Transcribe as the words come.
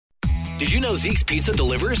Did you know Zeke's Pizza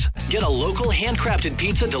delivers? Get a local handcrafted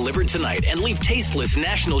pizza delivered tonight and leave tasteless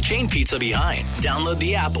national chain pizza behind. Download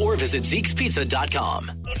the app or visit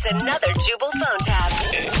Zeke'sPizza.com. It's another Jubal phone tab.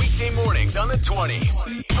 Weekday mornings on the 20s.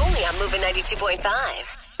 Only on Moving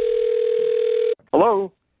 92.5.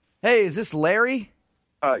 Hello. Hey, is this Larry?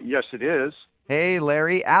 Yes, it is. Hey,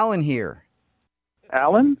 Larry. Alan here.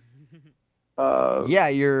 Alan? Yeah,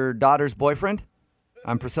 your daughter's boyfriend?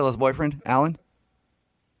 I'm Priscilla's boyfriend, Alan.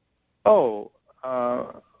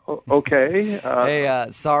 Okay. Hey,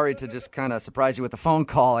 sorry to just kind of surprise you with a phone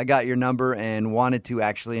call. I got your number and wanted to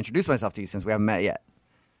actually introduce myself to you since we haven't met yet.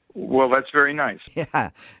 Well, that's very nice. Yeah,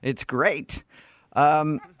 it's great.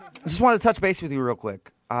 I just wanted to touch base with you real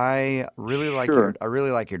quick. I really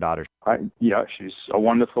like your daughter. Yeah, she's a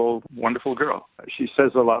wonderful, wonderful girl. She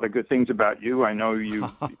says a lot of good things about you. I know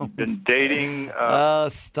you've been dating.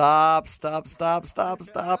 Stop.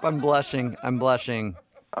 I'm blushing.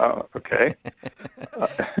 Okay.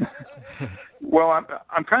 Well,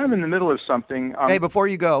 I'm kind of in the middle of something. Hey, before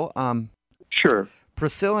you go, Sure.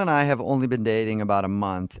 Priscilla and I have only been dating about a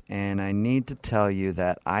month, and I need to tell you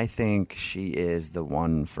that I think she is the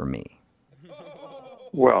one for me.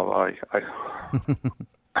 Well, I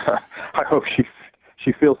hope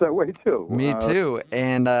she feels that way too. Me too,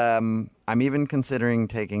 and I'm even considering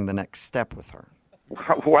taking the next step with her.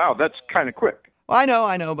 Wow, that's kind of quick. I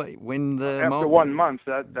know, but when the After 1 month,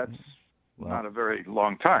 that's not a very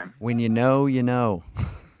long time. When you know, you know.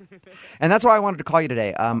 And that's why I wanted to call you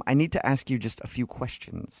today. I need to ask you just a few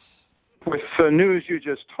questions. With the news you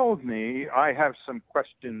just told me, I have some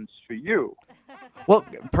questions for you. Well,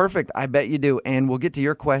 perfect. I bet you do. And we'll get to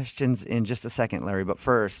your questions in just a second, Larry. But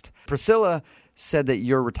first, Priscilla said that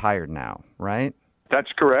you're retired now, right?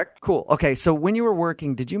 That's correct. Cool. Okay, so when you were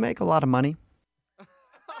working, did you make a lot of money?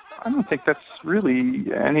 I don't think that's really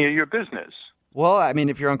any of your business. Well, I mean,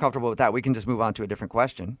 if you're uncomfortable with that, we can just move on to a different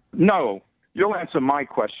question. No. You'll answer my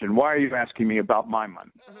question. Why are you asking me about my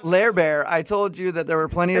money? Lair Bear, I told you that there were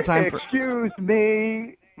plenty of time for... Excuse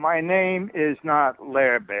me. My name is not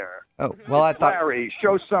Lair Bear. Oh, well, I thought... Larry,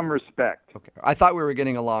 show some respect. Okay. I thought we were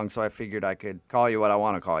getting along, so I figured I could call you what I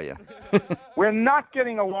want to call you. We're not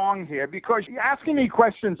getting along here because you're asking me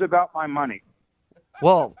questions about my money.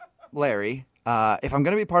 Well, Larry, if I'm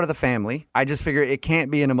going to be part of the family, I just figure it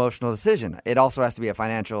can't be an emotional decision. It also has to be a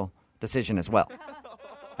financial decision as well.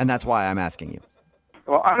 And that's why I'm asking you.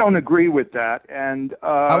 Well, I don't agree with that. And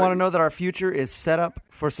I want to know that our future is set up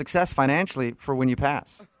for success financially for when you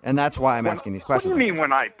pass. And that's why I'm asking these questions. What do you mean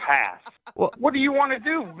when I pass? Well, what do you want to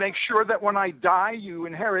do? Make sure that when I die, you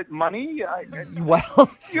inherit money? Well,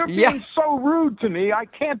 You're being so rude to me. I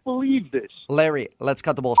can't believe this. Larry, let's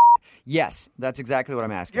cut the bullshit. Yes, that's exactly what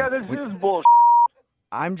I'm asking. Yeah, this is bullshit.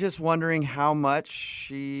 I'm just wondering how much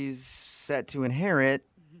she's set to inherit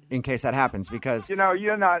in case that happens, because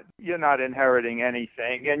you're not inheriting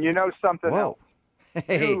anything, and you know something else.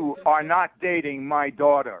 Hey. You are not dating my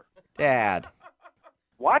daughter. Dad.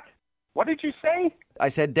 What? What did you say? I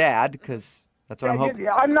said dad because that's what I'm hoping.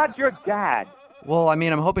 I'm not your dad. Well, I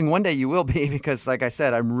mean, I'm hoping one day you will be because, like I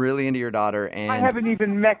said, I'm really into your daughter, and I haven't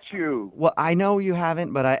even met you. Well, I know you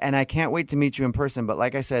haven't, but I can't wait to meet you in person. But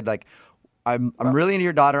like I said, I'm really into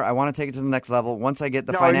your daughter. I want to take it to the next level. Once I get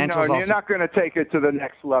the financials... No, you're not going to take it to the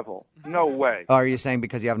next level. No way. Oh, are you saying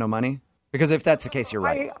because you have no money? Because if that's the case, you're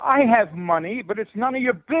right. I have money, but it's none of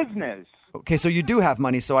your business. Okay, so you do have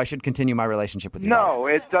money, so I should continue my relationship with you. No,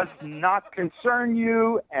 it does not concern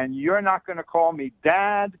you, and you're not going to call me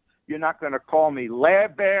Dad. You're not going to call me Lair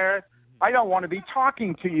Bear. I don't want to be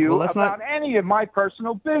talking to you about any of my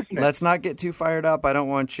personal business. Let's not get too fired up. I don't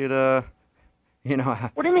want you to...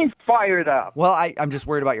 What do you mean fired up? Well, I'm just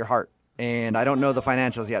worried about your heart, and I don't know the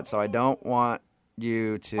financials yet, so I don't want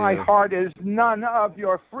you to... My heart is none of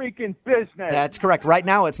your freaking business. That's correct. Right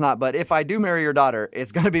now it's not, but if I do marry your daughter,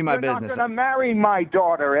 it's going to be my business. You're not going to marry my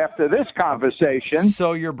daughter after this conversation.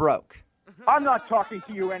 So you're broke. I'm not talking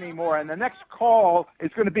to you anymore, and the next call is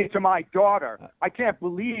going to be to my daughter. I can't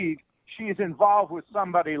believe she's involved with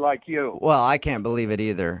somebody like you. Well, I can't believe it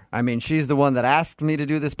either. I mean, she's the one that asked me to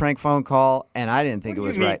do this prank phone call, and I didn't think it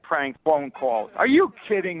was right. What do you mean prank phone call? Are you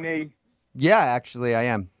kidding me? Yeah, actually, I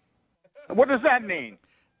am. What does that mean?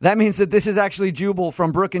 That means that this is actually Jubal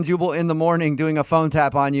from Brooke and Jubal in the Morning doing a phone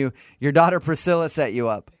tap on you. Your daughter Priscilla set you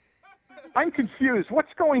up. I'm confused.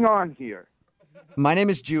 What's going on here? My name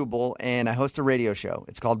is Jubal, and I host a radio show.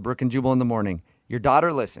 It's called Brooke and Jubal in the Morning. Your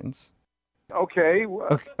daughter listens. Okay.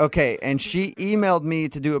 Okay, and she emailed me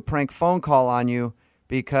to do a prank phone call on you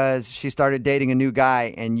because she started dating a new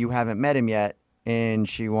guy and you haven't met him yet, and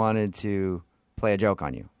she wanted to play a joke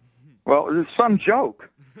on you. Well, it's some joke.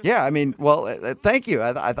 Yeah, I mean, well, thank you.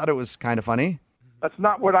 I thought it was kind of funny. That's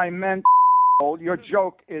not what I meant. Your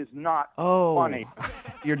joke is not funny.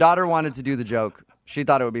 Your daughter wanted to do the joke. She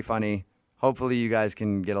thought it would be funny. Hopefully you guys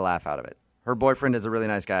can get a laugh out of it. Her boyfriend is a really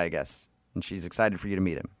nice guy, I guess, and she's excited for you to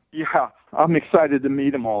meet him. Yeah, I'm excited to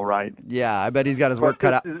meet him, all right. Yeah, I bet he's got his work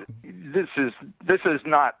cut out. This is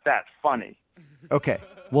not that funny. Okay,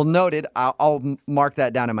 well, noted. I'll mark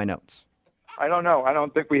that down in my notes. I don't know. I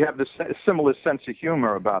don't think we have the similar sense of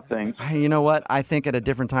humor about things. You know what? I think at a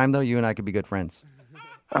different time, though, you and I could be good friends.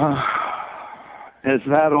 Is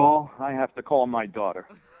that all? I have to call my daughter.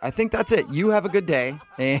 I think that's it. You have a good day,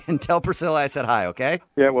 and tell Priscilla I said hi, okay?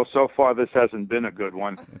 Yeah, well, so far this hasn't been a good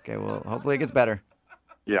one. Okay, well, hopefully it gets better.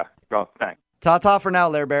 Yeah, well, thanks. Ta-ta for now,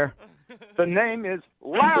 Lair Bear. The name is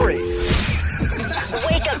Larry.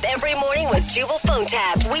 Wake up every morning with Jubal phone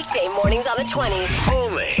tabs. Weekday mornings on the 20s.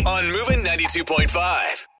 Only on Moving 92.5.